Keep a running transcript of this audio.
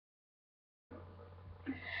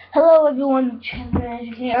Hello everyone,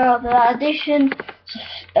 TankEinge97 here of the audition,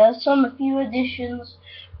 a few auditions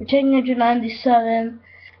for TankEinge97.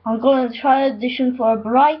 I'm going to try audition for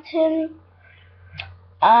Brighton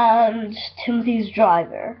and Timothy's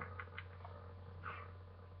driver.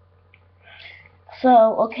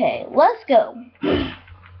 So, okay, let's go.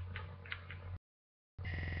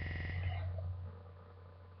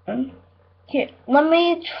 Here, let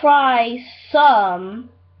me try some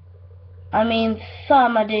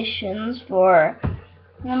auditions for,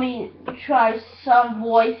 let me try some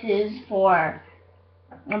voices for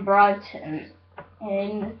Brighton,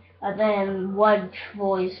 and then one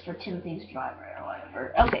voice for Timothy's driver or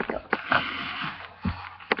whatever. Okay, go.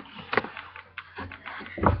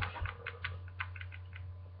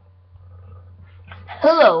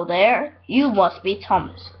 Hello there, you must be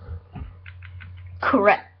Thomas.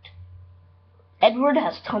 Correct. Edward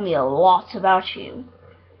has told me a lot about you.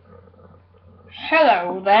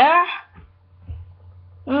 Hello there.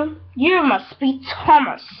 You must be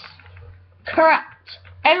Thomas. Correct.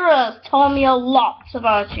 Edward has told me a lot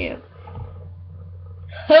about you.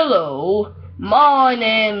 Hello, my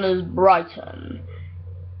name is Brighton.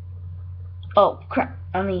 Oh, crap.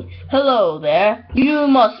 Hello there. You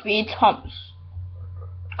must be Thomas.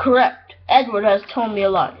 Correct. Edward has told me a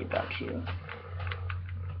lot about you.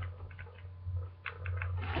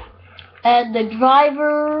 And the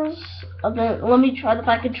drivers, let me try if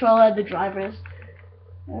I control the drivers.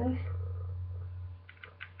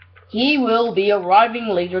 He will be arriving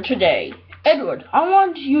later today. Edward, I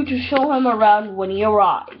want you to show him around when he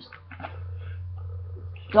arrives.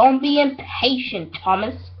 Don't be impatient,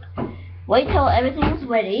 Thomas. Wait till everything's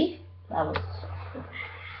ready.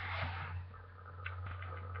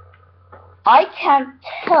 I can't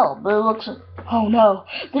tell, but it looks like, oh no,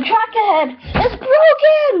 the track ahead is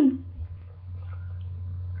broken!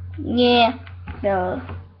 Yeah, no.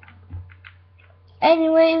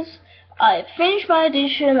 Anyways, I finished my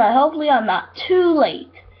audition. Hopefully I'm not too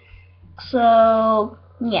late. So,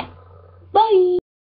 yeah. Bye!